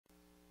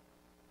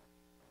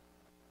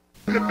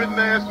Pimpin'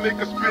 ass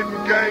niggas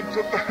spittin' game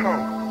to the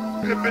hoe.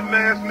 Pimpin'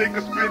 ass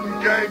niggas spittin'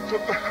 game to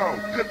the hoe.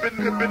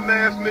 Pimpin'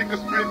 ass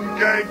niggas spittin'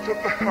 game to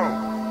the hoe.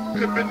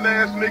 Pimpin'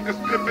 ass niggas,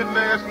 pimpin'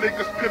 ass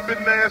niggas,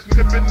 pimpin' ass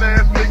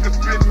niggas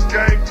spittin'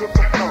 game to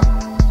the hoe.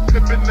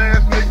 Pimpin'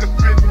 ass niggas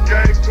spittin'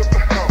 game to the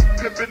hoe.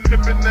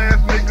 Pimpin' ass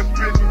niggas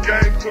spittin'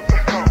 game to the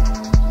hoe.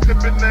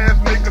 Pimpin' ass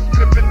niggas,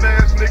 pimpin'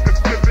 ass niggas,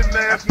 pimpin'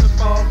 ass niggas.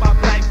 For my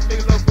black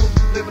nigga boots,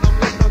 living on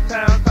Window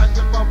Town,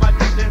 touching for my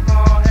DJ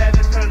Paul, had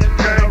it turn it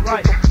to the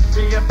right.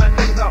 Me and my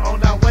niggas are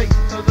on our way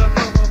to the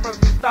river.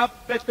 First we stop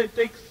at the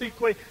Dixie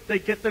Queen. They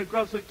get the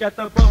grubs, we got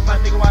the bum. My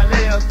nigga while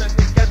they else, and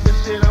they get the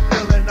shit, I'm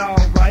feeling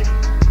alright.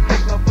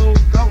 If my fool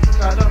don't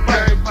try to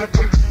burn my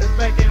crew, it's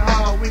making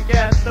hard. We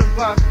got the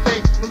rock,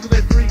 shake, losing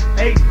at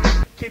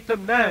 3-8. Keep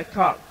them 9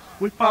 cock.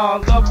 We fall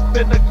up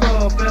in the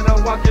club and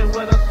I'm walking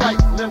with a sight.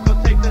 Let's go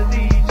take the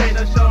DJ,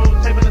 the show,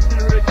 taping the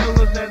serial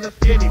killers and the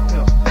skinny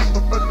pill.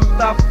 But first we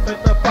stop at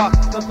the bar,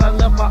 cause I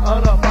left my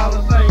other ball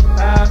the same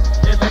time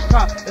in the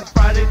car. It's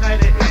Friday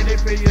night and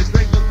anything you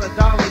drink is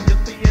 $1. You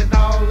see it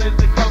all in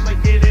the come and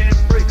get in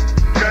free.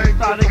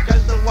 Started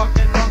gunsing,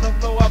 walking on the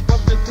floor. I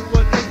bumped into a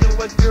nigga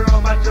with girl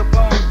on my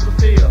jabos to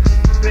feel.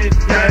 Spit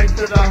gang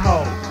to the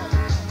hoe.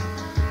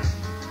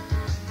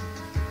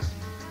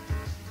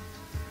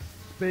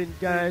 Spin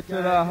gang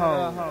to the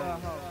hoe.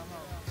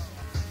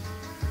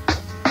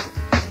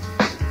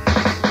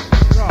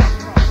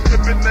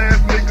 Pimpin' ass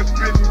niggas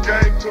spittin'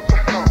 game to the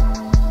hoe.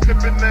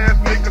 Pimpin' ass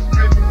niggas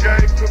spittin'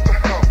 game to the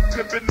hoe.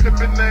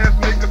 Pimpin' ass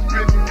niggas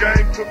spittin'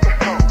 game to the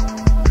hoe.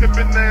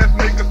 Pimpin' ass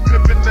niggas,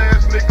 pimpin'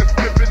 ass niggas,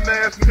 pimpin'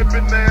 ass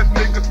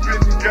niggas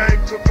spittin'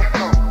 game to the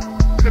hoe.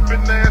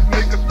 Pimpin' ass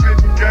niggas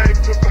spittin' game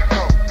to the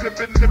hoe.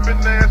 Pimpin'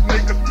 ass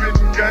niggas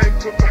spittin' game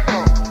to the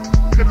hoe.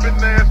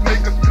 Pimpin' ass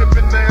niggas,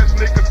 pimpin' ass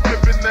niggas,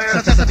 pimpin' ass.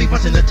 Sometimes I be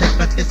watching the tape,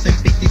 but this and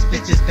beat these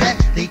bitches back.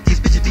 These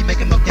bitches be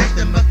making more gas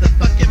than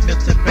motherfucking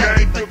Milton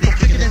Bradley. But these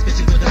trickin' ass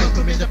bitches with a hook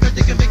in the first,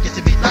 they can make it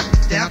to be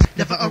locked down.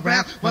 Never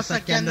around. Once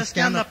again, the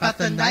scound up out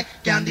the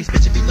nightgown. These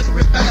bitches be looking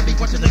real bad. I be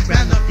watching the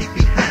ground up deep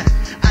behind.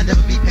 I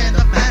never be paying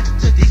up mind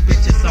to these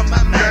bitches on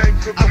my mind.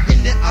 I'm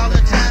hitting it all the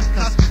time,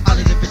 cause all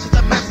of the bitches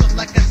are mine. So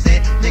like I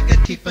said, nigga,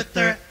 keep a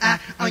third eye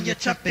on your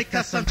trumpet,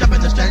 cause I'm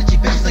jumping the strategy.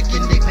 Bitches like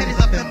getting their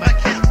pennies up in my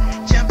account.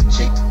 Champ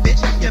cheap,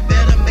 bitch, you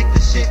better make the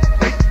shit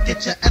quick.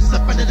 Get your ass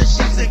up under the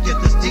sheets and get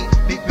this deep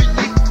big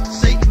relief.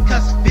 Say,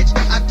 cause bitch,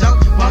 I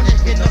don't wanna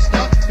hit no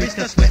stories,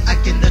 cause when I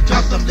get in the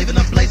drops, I'm leaving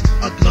a place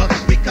of glory.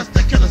 Because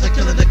the killers are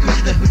killing the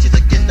coochie, the hoochies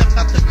are getting up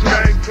out the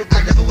club.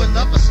 I never will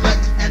love a slut,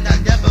 and I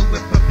never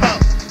will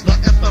propose.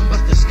 Lord, if I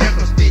must the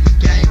scarecrow, spit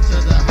gang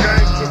to the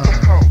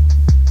hoe.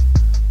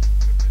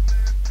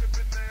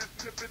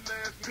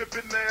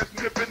 Pimpin' ass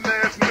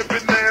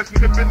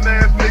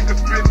niggas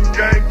spittin'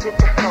 game to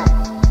the hoe.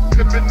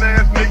 Pimpin'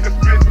 ass niggas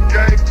spittin'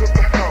 game to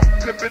the hoe.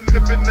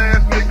 Pimpin'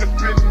 ass niggas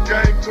spittin'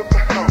 game to the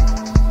hoe.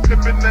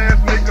 Pimpin' ass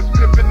niggas,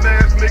 pimpin'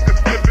 ass niggas,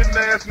 pimpin'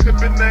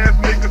 ass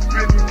niggas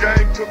spittin'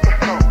 game to the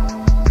hoe.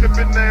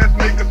 Pimpin' ass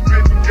niggas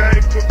spittin'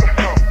 game to the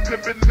hoe.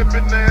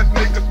 Pimpin' ass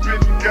niggas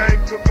spittin'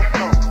 game to the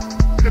hoe.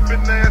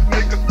 Pimpin' ass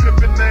niggas,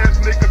 pimpin' ass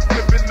niggas,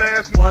 pimpin'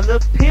 ass. Wanna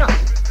pimp,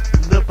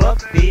 the buck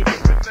bitch.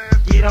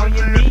 Get on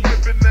your knees,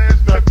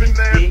 suck this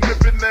dick.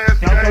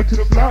 Don't go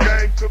too slow,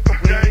 when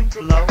you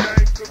flow.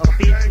 A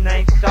bitch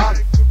named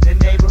Charlotte, the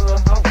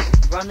neighborhood hoe.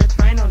 Run the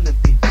train on the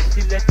beat,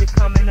 she let you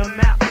come in the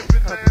mouth.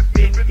 Cause it's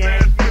been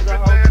gang to the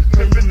hoe,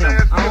 putting them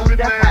on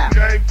the house.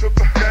 Gang to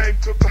the gang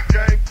to the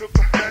gang to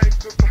the gang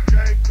to the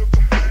gang to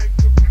the gang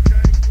to the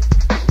gang to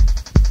the.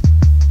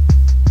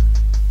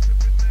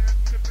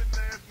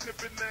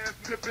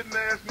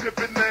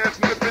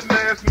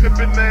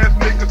 Pimpin' ass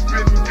niggas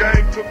spittin'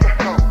 game to the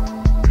hoe.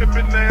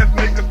 Pimpin' ass